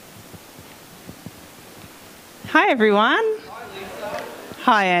Hi, everyone.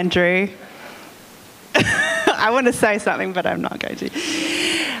 Hi, Andrew. I want to say something, but I'm not going to.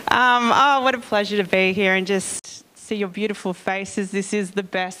 Oh, what a pleasure to be here and just see your beautiful faces. This is the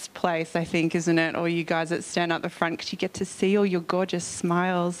best place, I think, isn't it? All you guys that stand up the front, because you get to see all your gorgeous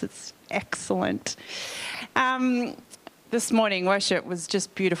smiles. It's excellent. This morning, worship was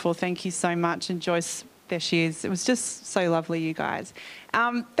just beautiful. Thank you so much. And Joyce, there she is. It was just so lovely, you guys.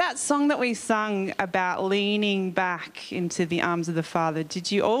 That song that we sung about leaning back into the arms of the Father, did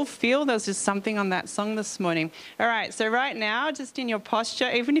you all feel there was just something on that song this morning? All right, so right now, just in your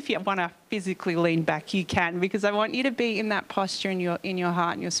posture, even if you want to physically lean back, you can, because I want you to be in that posture in your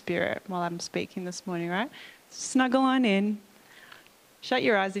heart and your spirit while I'm speaking this morning, right? Snuggle on in. Shut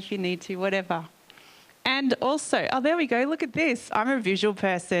your eyes if you need to, whatever. And also, oh, there we go, look at this. I'm a visual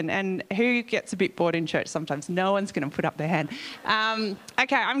person, and who gets a bit bored in church sometimes? No one's going to put up their hand.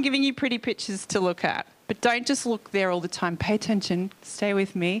 Okay, I'm giving you pretty pictures to look at, but don't just look there all the time. Pay attention, stay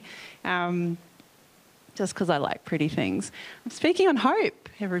with me, just because I like pretty things. I'm speaking on hope,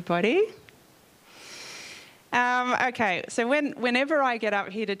 everybody. Okay, so whenever I get up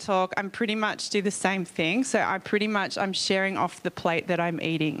here to talk, I pretty much do the same thing. So I'm sharing off the plate that I'm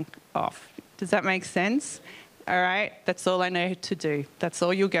eating off. Does that make sense? All right, that's all I know to do. That's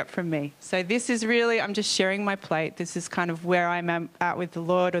all you'll get from me. So this is really, I'm just sharing my plate. This is kind of where I'm at with the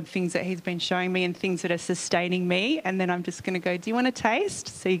Lord, or things that he's been showing me and things that are sustaining me. And then I'm just going to go, do you want to taste?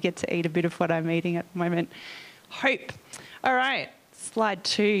 So you get to eat a bit of what I'm eating at the moment. Hope. All right, slide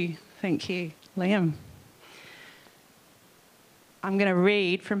 2. Thank you, Liam. I'm going to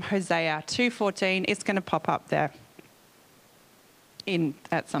read from Hosea 2:14. It's going to pop up there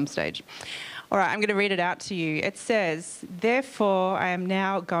at some stage. All right, I'm going to read it out to you. It says, "Therefore I am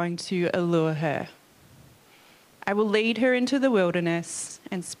now going to allure her. I will lead her into the wilderness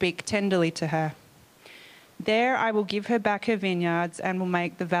and speak tenderly to her. There I will give her back her vineyards and will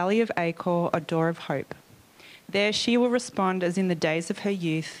make the valley of Achor a door of hope. There she will respond as in the days of her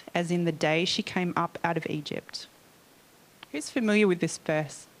youth, as in the day she came up out of Egypt." Who's familiar with this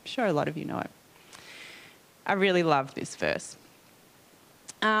verse? I'm sure a lot of you know it. I really love this verse.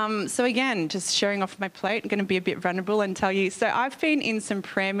 So again, just showing off my plate, I'm going to be a bit vulnerable and tell you. So I've been in some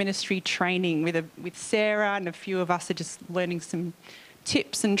prayer ministry training with Sarah, and a few of us are just learning some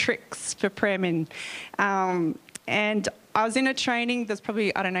tips and tricks for prayer men. And I was in a training, there's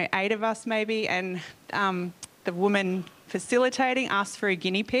probably, 8 of us maybe, and the woman facilitating asked for a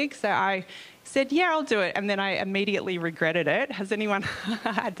guinea pig. So I said, yeah, I'll do it. And then I immediately regretted it. Has anyone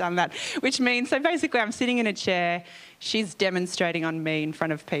done that? Which means, so basically I'm sitting in a chair, she's demonstrating on me in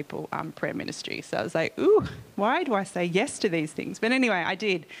front of people, prayer ministry. So I was like, ooh, why do I say yes to these things? But anyway, I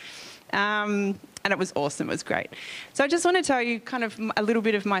did. And it was awesome, it was great. So I just want to tell you kind of a little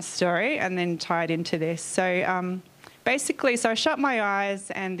bit of my story and then tie it into this. So basically, so I shut my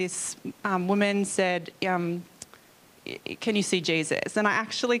eyes and this woman said, can you see Jesus? And I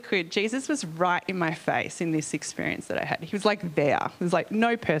actually could. Jesus was right in my face in this experience that I had. He was like there. There was like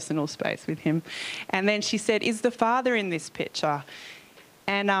no personal space with him. And then she said, is the Father in this picture?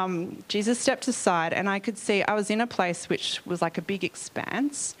 And Jesus stepped aside and I could see, I was in a place which was like a big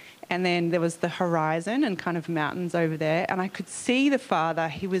expanse. And then there was the horizon and kind of mountains over there. And I could see the Father.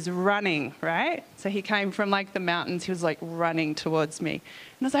 He was running, right? So he came from like the mountains. He was like running towards me.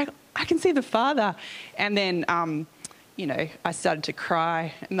 And I was like, I can see the Father. And then I started to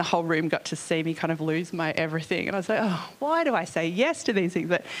cry and the whole room got to see me kind of lose my everything. And I was like, oh, why do I say yes to these things?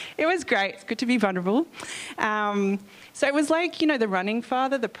 But it was great. It's good to be vulnerable. So it was like, the running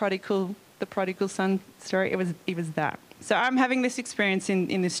father, the prodigal son story. It was that. So I'm having this experience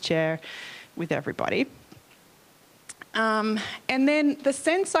in this chair with everybody. And then the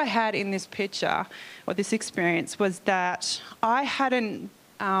sense I had in this picture or this experience was that I hadn't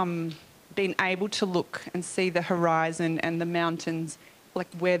been able to look and see the horizon and the mountains,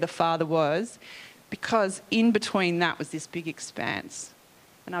 like where the Father was, because in between that was this big expanse.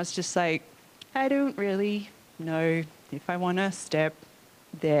 And I was just like, I don't really know if I want to step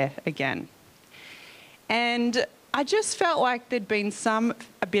there again. And I just felt like there'd been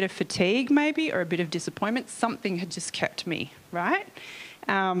a bit of fatigue maybe, or a bit of disappointment. Something had just kept me, right?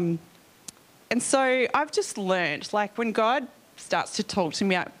 And so I've just learned, like when God starts to talk to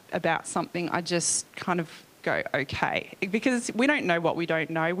me about something, I just kind of go, okay. Because we don't know what we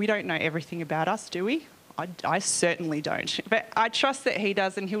don't know. We don't know everything about us, do we? I certainly don't. But I trust that he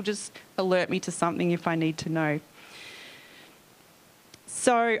does, and he'll just alert me to something if I need to know.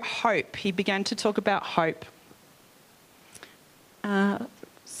 So hope. He began to talk about hope.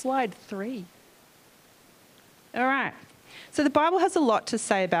 Slide 3. All right. So the Bible has a lot to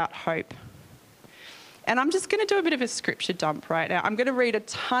say about hope. And I'm just going to do a bit of a scripture dump right now. I'm going to read a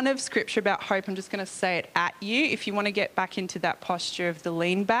ton of scripture about hope. I'm just going to say it at you. If you want to get back into that posture of the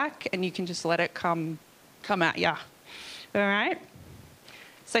lean back, and you can just let it come at you. All right?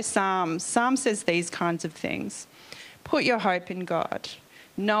 So Psalm says these kinds of things. Put your hope in God.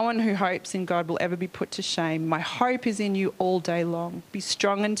 No one who hopes in God will ever be put to shame. My hope is in you all day long. Be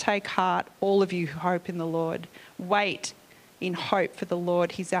strong and take heart, all of you who hope in the Lord. Wait in hope for the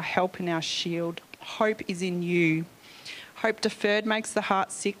Lord. He's our help and our shield. Hope is in you. Hope deferred makes the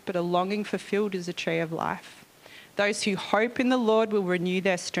heart sick, but a longing fulfilled is a tree of life. Those who hope in the Lord will renew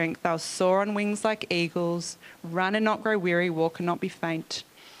their strength. They'll soar on wings like eagles, run and not grow weary, walk and not be faint.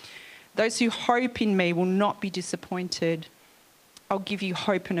 Those who hope in me will not be disappointed. I'll give you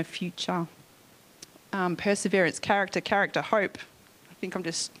hope and a future. Perseverance, character, hope. I think I'm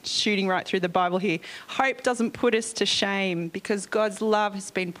just shooting right through the Bible here. Hope doesn't put us to shame because God's love has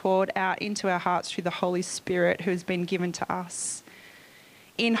been poured out into our hearts through the Holy Spirit who has been given to us.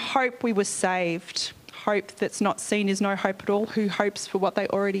 In hope we were saved. Hope that's not seen is no hope at all. Who hopes for what they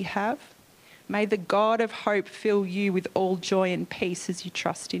already have? May the God of hope fill you with all joy and peace as you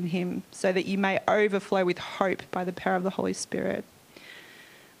trust in him, so that you may overflow with hope by the power of the Holy Spirit.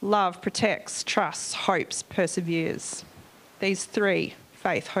 Love protects, trusts, hopes, perseveres. These three,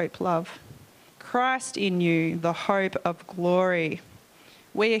 faith, hope, love. Christ in you, the hope of glory.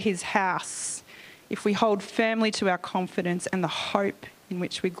 We are his house if we hold firmly to our confidence and the hope in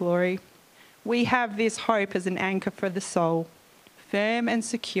which we glory. We have this hope as an anchor for the soul. Firm and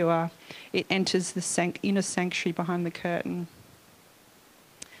secure, it enters the inner sanctuary behind the curtain.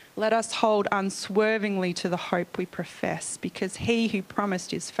 Let us hold unswervingly to the hope we profess, because he who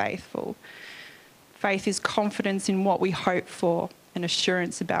promised is faithful. Faith is confidence in what we hope for and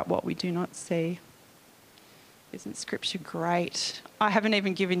assurance about what we do not see. Isn't Scripture great? I haven't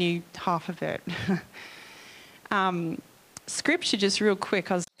even given you half of it. Scripture, just real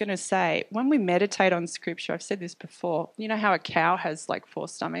quick, I was going to say, when we meditate on Scripture, I've said this before, you know how a cow has like 4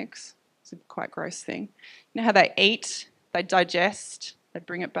 stomachs? It's a quite gross thing. You know how they eat, they digest, they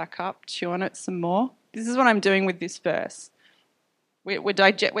bring it back up, chew on it some more? This is what I'm doing with this verse.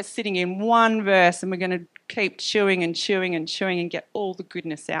 We're sitting in one verse and we're going to keep chewing and chewing and chewing and get all the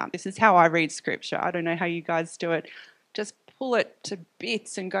goodness out. This is how I read Scripture. I don't know how you guys do it. Just pull it to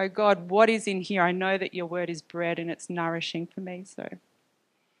bits and go, God, what is in here? I know that your word is bread and it's nourishing for me.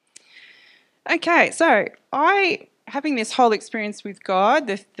 Okay, so having this whole experience with God,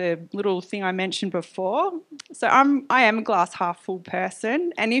 the little thing I mentioned before, so I am a glass half full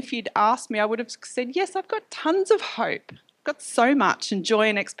person, and if you'd asked me, I would have said, yes, I've got tons of hope. I've got so much, and joy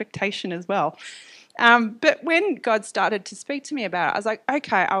and expectation as well. But when God started to speak to me about it, I was like,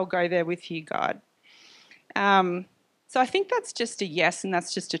 okay, I'll go there with you, God. So I think that's just a yes, and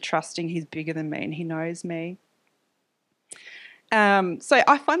that's just a trusting he's bigger than me and he knows me. So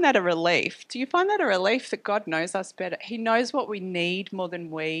I find that a relief. Do you find that a relief that God knows us better? He knows what we need more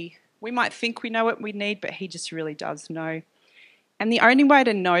than we. We might think we know what we need, but he just really does know. And the only way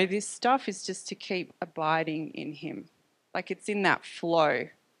to know this stuff is just to keep abiding in him. Like it's in that flow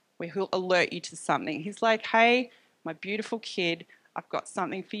where he'll alert you to something. He's like, hey, my beautiful kid, I've got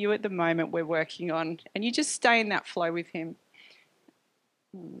something for you at the moment we're working on. And you just stay in that flow with him.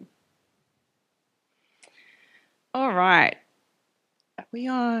 All right. Are we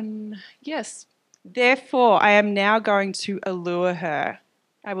on? Yes. Therefore, I am now going to allure her.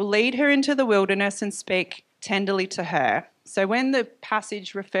 I will lead her into the wilderness and speak tenderly to her. So when the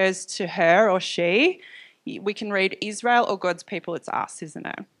passage refers to her or she, we can read Israel or God's people. It's us, isn't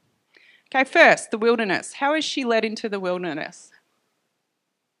it? Okay, first, the wilderness. How is she led into the wilderness?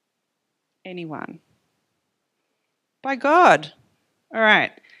 Anyone? By God. All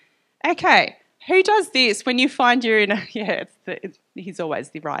right. Okay. Who does this when you find you're in a... Yeah, he's always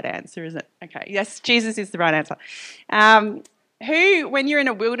the right answer, isn't it? Okay. Yes, Jesus is the right answer. Who, when you're in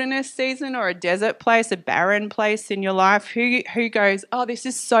a wilderness season or a desert place, a barren place in your life, who goes, oh, this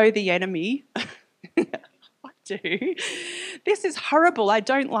is so the enemy? I do. This is horrible. I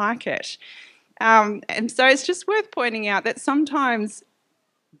don't like it. And so it's just worth pointing out that sometimes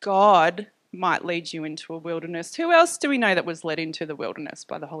God might lead you into a wilderness. Who else do we know that was led into the wilderness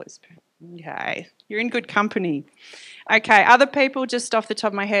by the Holy Spirit? Okay, you're in good company. Okay, other people, just off the top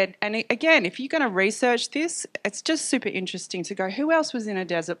of my head. And again, if you're going to research this, it's just super interesting to go, who else was in a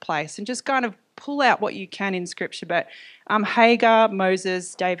desert place? And just kind of pull out what you can in Scripture. But Hagar,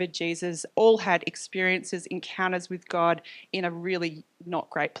 Moses, David, Jesus, all had experiences, encounters with God in a really not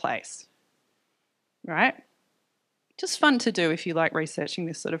great place. Right? Just fun to do if you like researching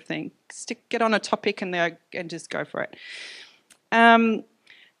this sort of thing. Get on a topic and just go for it.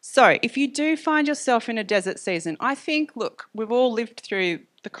 So if you do find yourself in a desert season, I think, look, we've all lived through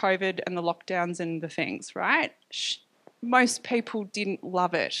the COVID and the lockdowns and the things, right? Most people didn't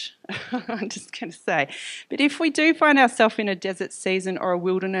love it, I'm just going to say. But if we do find ourselves in a desert season or a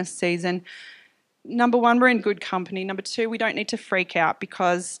wilderness season, number one, we're in good company. Number two, we don't need to freak out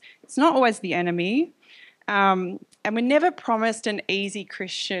because it's not always the enemy. And we're never promised an easy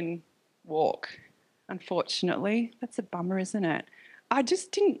Christian walk, unfortunately. That's a bummer, isn't it? I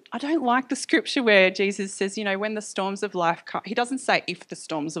don't like the scripture where Jesus says, you know, when the storms of life come. He doesn't say if the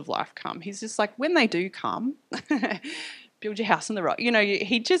storms of life come. He's just like, when they do come, build your house on the rock. You know,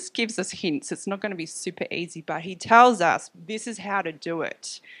 he just gives us hints. It's not going to be super easy, but he tells us this is how to do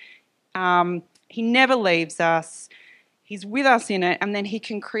it. He never leaves us. He's with us in it, and then he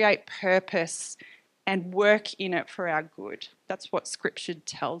can create purpose and work in it for our good. That's what scripture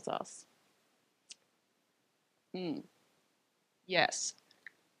tells us. Yes.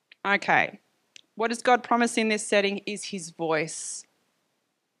 Okay. What does God promise in this setting is his voice,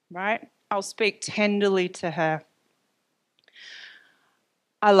 right? I'll speak tenderly to her.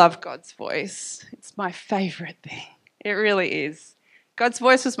 I love God's voice. It's my favourite thing. It really is. God's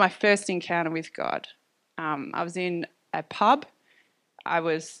voice was my first encounter with God. I was in a pub. I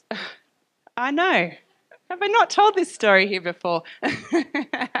know. Have I not told this story here before?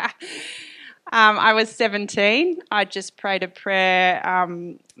 I was 17. I just prayed a prayer.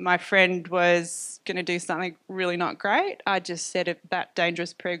 My friend was going to do something really not great. I just said that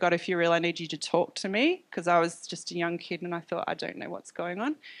dangerous prayer, God, if you're real, I need you to talk to me, because I was just a young kid and I thought, I don't know what's going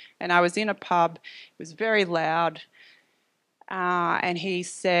on. And I was in a pub. It was very loud. And he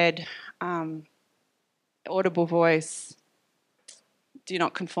said, audible voice, do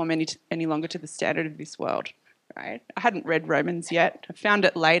not conform any longer to the standard of this world. Right? I hadn't read Romans yet. I found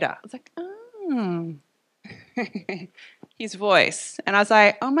it later. I was like, his voice. And I was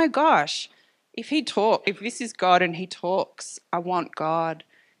like, oh my gosh, if this is God and he talks, I want God.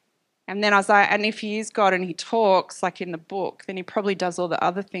 And then I was like, and if he is God and he talks, like in the book, then he probably does all the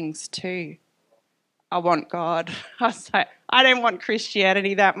other things too. I want God. I was like, I didn't want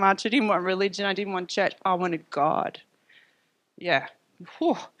Christianity that much. I didn't want religion. I didn't want church. I wanted God. Yeah.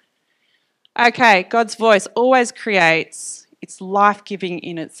 Whew. Okay, God's voice always creates. It's life-giving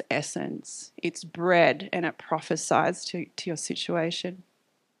in its essence. It's bread and it prophesies to your situation.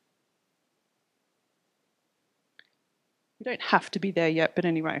 You don't have to be there yet, but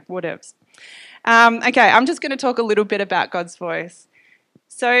anyway, whatevs. Okay, I'm just going to talk a little bit about God's voice.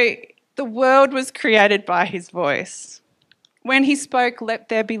 So the world was created by his voice. When he spoke, let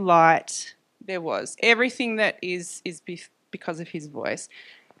there be light, there was. Everything that is because of his voice.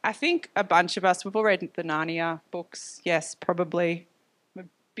 I think a bunch of us, we've all read the Narnia books. Yes, probably. I'm a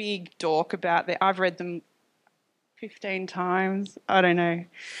big dork about that. I've read them 15 times. I don't know.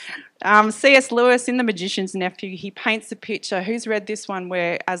 C.S. Lewis in The Magician's Nephew, he paints a picture. Who's read this one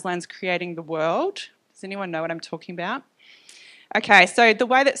where Aslan's creating the world? Does anyone know what I'm talking about? Okay, so the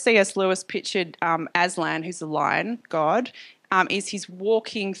way that C.S. Lewis pictured Aslan, who's the lion god, is he's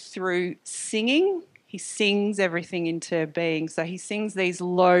walking through singing. He sings everything into being. So he sings these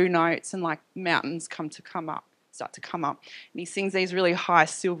low notes and like mountains start to come up. And he sings these really high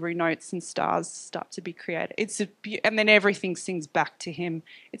silvery notes and stars start to be created. And then everything sings back to him.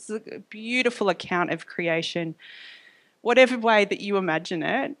 It's a beautiful account of creation. Whatever way that you imagine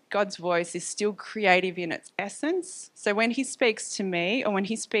it, God's voice is still creative in its essence. So when he speaks to me or when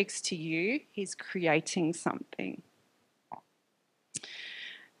he speaks to you, he's creating something.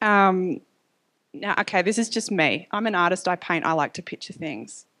 Now, okay, this is just me. I'm an artist, I paint, I like to picture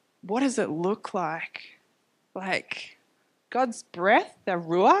things. What does it look like? Like God's breath, the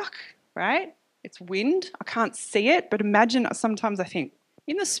ruach, right? It's wind. I can't see it, but imagine, sometimes I think,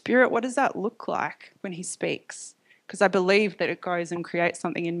 in the spirit, what does that look like when he speaks? Because I believe that it goes and creates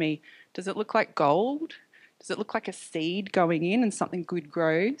something in me. Does it look like gold? Does it look like a seed going in and something good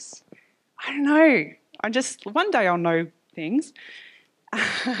grows? I don't know. One day I'll know things.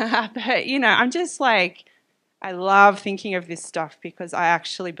 But, you know, I'm just like, I love thinking of this stuff because I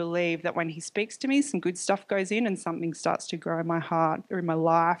actually believe that when he speaks to me, some good stuff goes in and something starts to grow in my heart or in my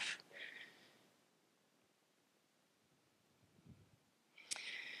life.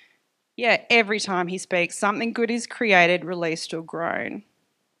 Yeah, every time he speaks, something good is created, released, or grown.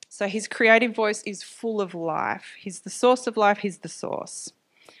 So his creative voice is full of life. He's the source of life. He's the source.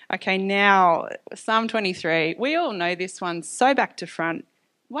 Okay, now Psalm 23. We all know this one so back to front.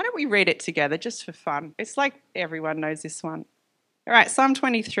 Why don't we read it together just for fun? It's like everyone knows this one. All right, Psalm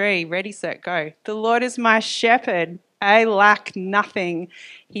 23, ready, set, go. The Lord is my shepherd. I lack nothing.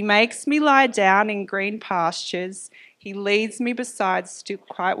 He makes me lie down in green pastures. He leads me beside still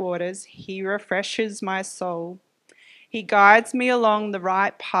quiet waters. He refreshes my soul. He guides me along the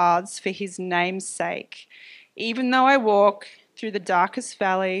right paths for his name's sake. Even though I walk through the darkest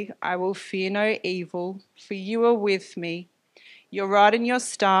valley, I will fear no evil, for you are with me. Your rod and your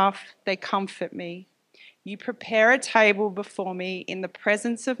staff, they comfort me. You prepare a table before me in the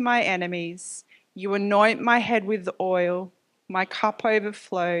presence of my enemies. You anoint my head with oil. My cup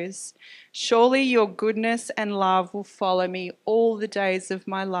overflows. Surely your goodness and love will follow me all the days of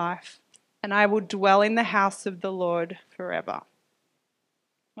my life, and I will dwell in the house of the Lord forever.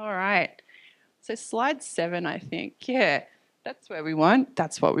 All right. So slide 7, I think. Yeah, that's where we want.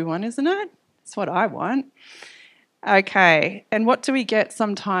 That's what we want, isn't it? That's what I want. Okay. And what do we get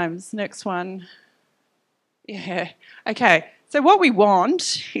sometimes? Next one. Yeah. Okay. So what we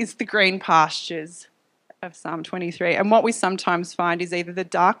want is the green pastures of Psalm 23. And what we sometimes find is either the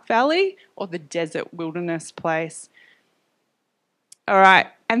dark valley or the desert wilderness place. All right.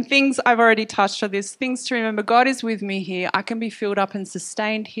 And things, I've already touched on this, things to remember. God is with me here. I can be filled up and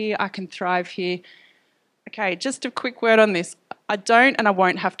sustained here. I can thrive here. Okay, just a quick word on this. I don't and I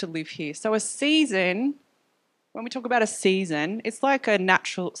won't have to live here. So a season, when we talk about a season, it's like a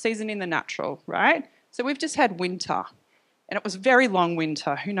natural season in the natural, right? So we've just had winter. And it was very long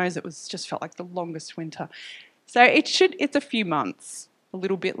winter. Who knows, it was just felt like the longest winter. So it's a few months, a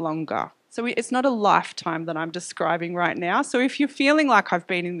little bit longer. So it's not a lifetime that I'm describing right now. So if you're feeling like I've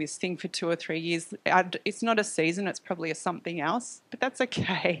been in this thing for 2 or 3 years, it's not a season, it's probably a something else, but that's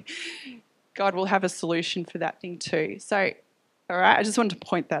okay. God will have a solution for that thing too. So, all right, I just wanted to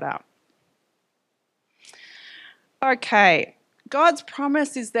point that out. Okay. God's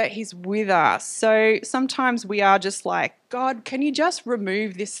promise is that he's with us. So sometimes we are just like, God, can you just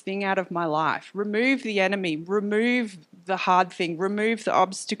remove this thing out of my life? Remove the enemy, remove the hard thing, remove the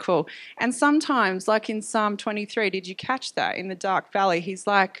obstacle. And sometimes, like in Psalm 23, did you catch that in the dark valley? He's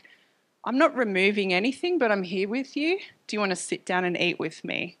like, I'm not removing anything, but I'm here with you. Do you want to sit down and eat with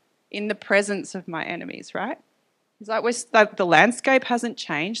me in the presence of my enemies, right? He's like, the landscape hasn't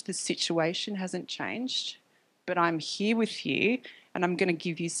changed, the situation hasn't changed, but I'm here with you and I'm going to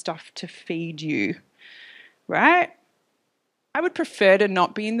give you stuff to feed you, right? I would prefer to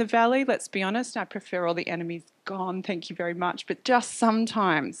not be in the valley, let's be honest. I prefer all the enemies gone, thank you very much. But just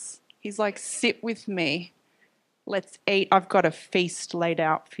sometimes he's like, sit with me. Let's eat. I've got a feast laid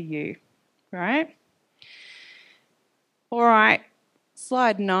out for you, right? All right,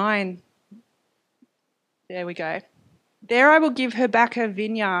 slide 9. There we go. There I will give her back her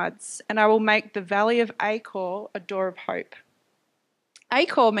vineyards, and I will make the valley of Achor a door of hope.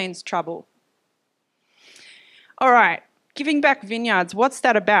 Achor means trouble. All right, giving back vineyards, what's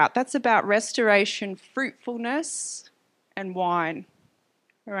that about? That's about restoration, fruitfulness, and wine.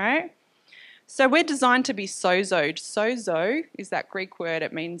 All right? So we're designed to be sozoed. Sozo is that Greek word.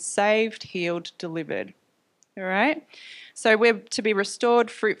 It means saved, healed, delivered. All right? So we're to be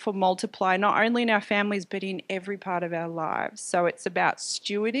restored, fruitful, multiply, not only in our families, but in every part of our lives. So it's about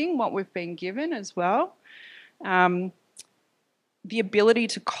stewarding what we've been given as well. The ability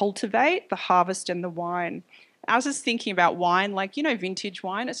to cultivate the harvest and the wine. I was just thinking about wine, like, you know, vintage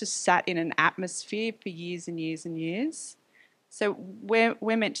wine, it's just sat in an atmosphere for years and years and years. So we're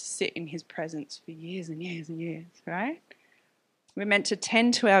meant to sit in his presence for years and years and years, right? We're meant to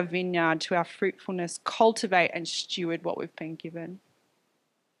tend to our vineyard, to our fruitfulness, cultivate and steward what we've been given.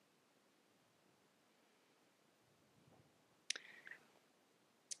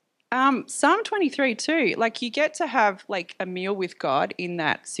 Psalm 23 too, like you get to have like a meal with God in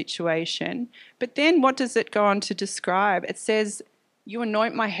that situation. But then what does it go on to describe? It says, you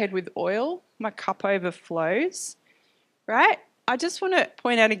anoint my head with oil, my cup overflows, right? I just want to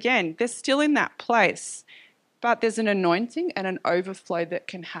point out again, they're still in that place. But there's an anointing and an overflow that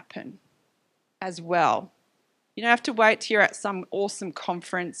can happen as well. You don't have to wait till you're at some awesome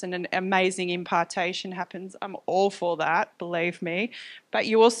conference and an amazing impartation happens. I'm all for that, believe me. But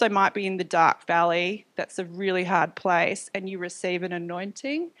you also might be in the dark valley. That's a really hard place. And you receive an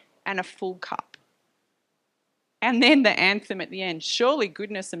anointing and a full cup. And then the anthem at the end, surely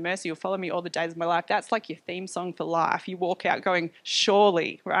goodness and mercy will follow me all the days of my life. That's like your theme song for life. You walk out going,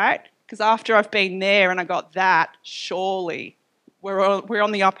 surely, right? Because after I've been there and I got that, surely we're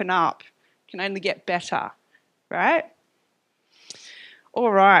on the up and up. It can only get better, right?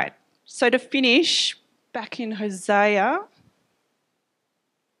 All right. So to finish, back in Hosea,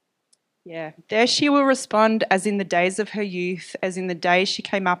 there she will respond as in the days of her youth, as in the day she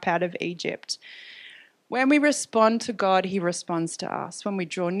came up out of Egypt. When we respond to God, he responds to us. When we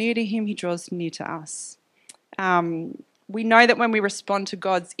draw near to him, he draws near to us. We know that when we respond to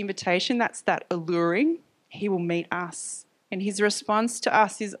God's invitation, that's that alluring. he will meet us. And his response to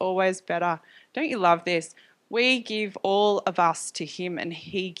us is always better. Don't you love this? We give all of us to him and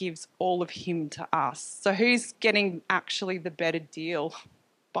he gives all of him to us. So who's getting actually the better deal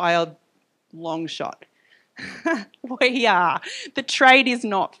by a long shot? We are. The trade is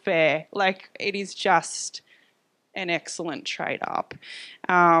not fair. Like, it is just an excellent trade up.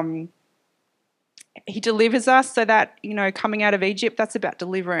 He delivers us so that, coming out of Egypt, that's about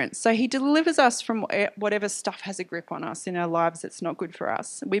deliverance. So he delivers us from whatever stuff has a grip on us in our lives that's not good for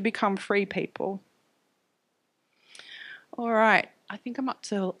us. We become free people. All right, I think I'm up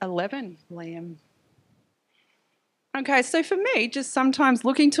to 11, Liam. Okay, so for me, just sometimes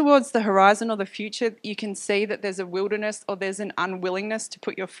looking towards the horizon or the future, you can see that there's a wilderness or there's an unwillingness to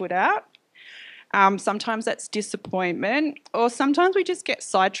put your foot out. Sometimes that's disappointment, or sometimes we just get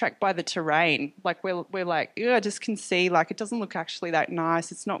sidetracked by the terrain. Like we're like, I just can see, like, it doesn't look actually that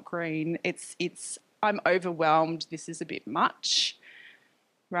nice. It's not green. It's I'm overwhelmed. This is a bit much,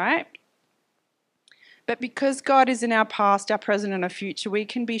 right? But because God is in our past, our present, and our future, we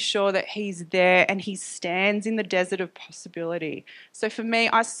can be sure that he's there and he stands in the desert of possibility. So for me,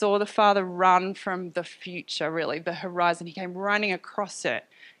 I saw the Father run from the future, really, the horizon. He came running across it.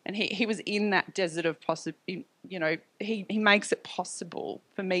 And he was in that desert of possibility. He makes it possible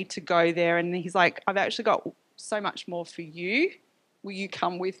for me to go there. And he's like, I've actually got so much more for you. Will you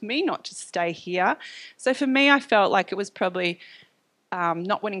come with me, not just stay here? So for me, I felt like it was probably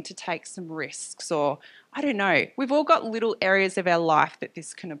not wanting to take some risks, or I don't know. We've all got little areas of our life that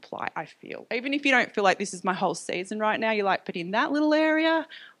this can apply, I feel. Even if you don't feel like this is my whole season right now, you're like, but in that little area,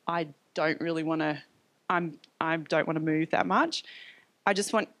 I don't really want to, I don't want to move that much. I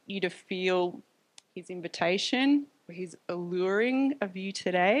just want you to feel his invitation, his alluring of you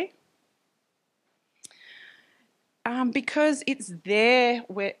today. Because it's there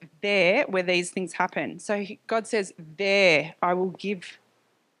where these things happen. So God says, there I will give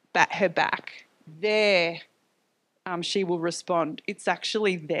her back. There she will respond. It's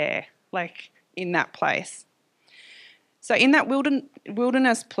actually there, like in that place. So in that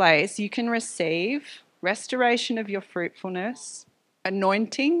wilderness place, you can receive restoration of your fruitfulness,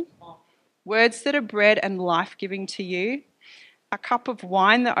 anointing, words that are bread and life-giving to you, a cup of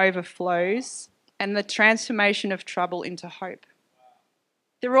wine that overflows, and the transformation of trouble into hope.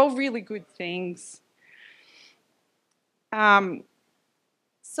 They're all really good things. So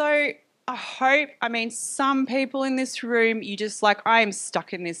I hope, some people in this room, you just like, I am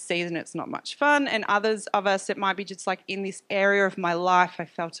stuck in this season, it's not much fun. And others of us, it might be just like, in this area of my life, I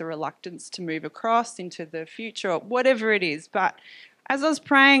felt a reluctance to move across into the future or whatever it is. But as I was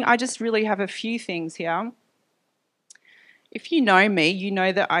praying, I just really have a few things here. If you know me, you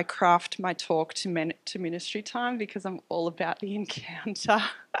know that I craft my talk to ministry time because I'm all about the encounter.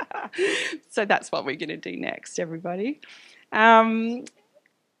 So that's what we're going to do next, everybody. Can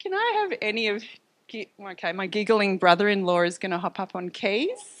I have any of... Okay, my giggling brother-in-law is going to hop up on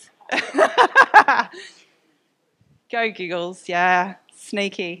keys. Go, Giggles. Yeah,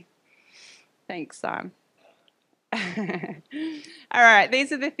 sneaky. Thanks, Sam. All right,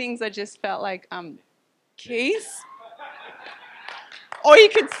 these are the things I just felt like, keys. Or you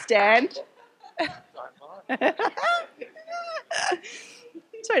could stand.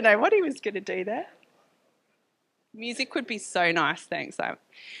 Don't know what he was going to do there. Music would be so nice, thanks, Sam.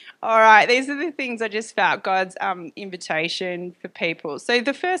 All right, these are the things I just felt God's invitation for people. So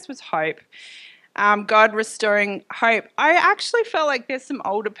the first was hope. God restoring hope. I actually felt like there's some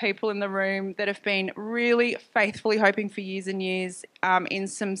older people in the room that have been really faithfully hoping for years and years in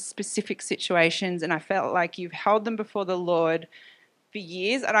some specific situations, and I felt like you've held them before the Lord for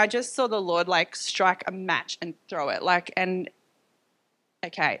years, and I just saw the Lord like strike a match and throw it.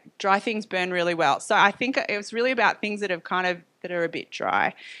 Okay, dry things burn really well. So I think it was really about things that are a bit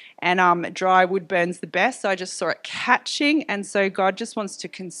dry. And dry wood burns the best. So I just saw it catching. And so God just wants to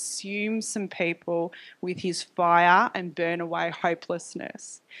consume some people with his fire and burn away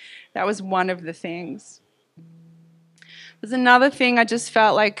hopelessness. That was one of the things. There's another thing I just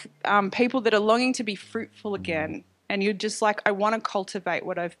felt like people that are longing to be fruitful again. And you're just like, I want to cultivate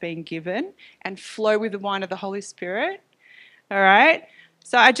what I've been given and flow with the wine of the Holy Spirit. All right?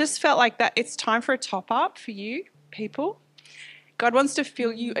 So I just felt like that it's time for a top-up for you people. God wants to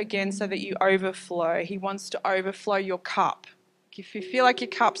fill you again so that you overflow. He wants to overflow your cup. If you feel like your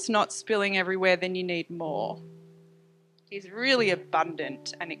cup's not spilling everywhere, then you need more. He's really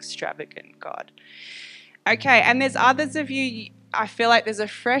abundant and extravagant, God. Okay, and there's others of you, I feel like there's a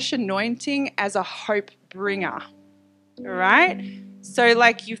fresh anointing as a hope bringer. All right? So,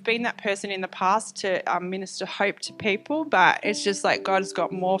 like, you've been that person in the past to minister hope to people, but it's just like God's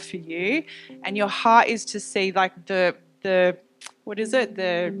got more for you, and your heart is to see like the what is it?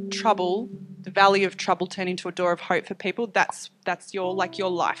 The trouble, the valley of trouble turn into a door of hope for people. That's your like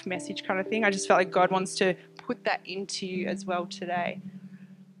your life message kind of thing. I just felt like God wants to put that into you as well today.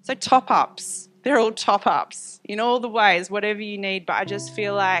 So top ups, they're all top ups in all the ways, whatever you need. But I just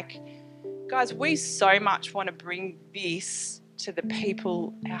feel like, guys, we so much want to bring this to the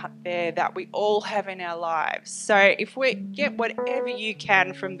people out there that we all have in our lives. So if we get whatever you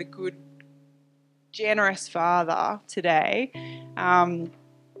can from the good, generous Father today,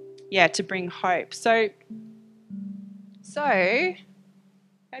 to bring hope. So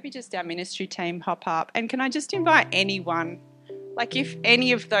maybe just our ministry team hop up. And can I just invite anyone, like if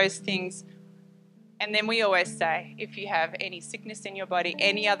any of those things, and then we always say, if you have any sickness in your body,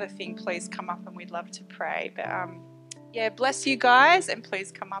 any other thing, please come up and we'd love to pray. But bless you guys, and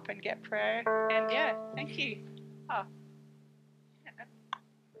please come up and get prayer. And thank you.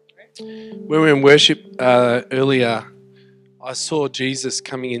 When we were in worship earlier, I saw Jesus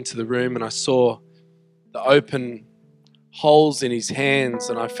coming into the room, and I saw the open holes in his hands,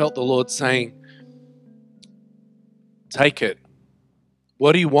 and I felt the Lord saying, take it.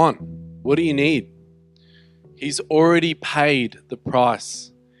 What do you want? What do you need? He's already paid the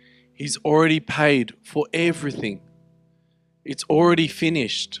price. He's already paid for everything. It's already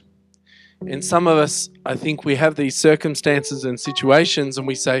finished. And some of us, I think we have these circumstances and situations and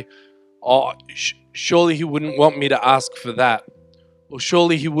we say, oh, surely he wouldn't want me to ask for that. Or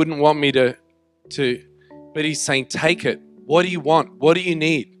surely he wouldn't want me to. But he's saying, take it. What do you want? What do you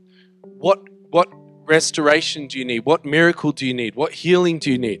need? What restoration do you need? What miracle do you need? What healing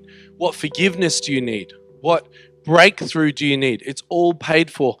do you need? What forgiveness do you need? What breakthrough do you need? It's all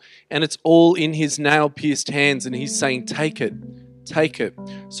paid for, and it's all in his nail-pierced hands, and he's saying, take it, take it.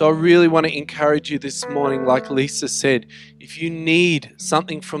 So I really want to encourage you this morning, like Lisa said, if you need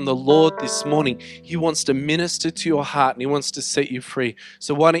something from the Lord this morning, he wants to minister to your heart and he wants to set you free.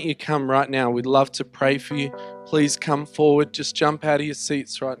 So why don't you come right now? We'd love to pray for you. Please come forward. Just jump out of your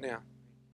seats right now.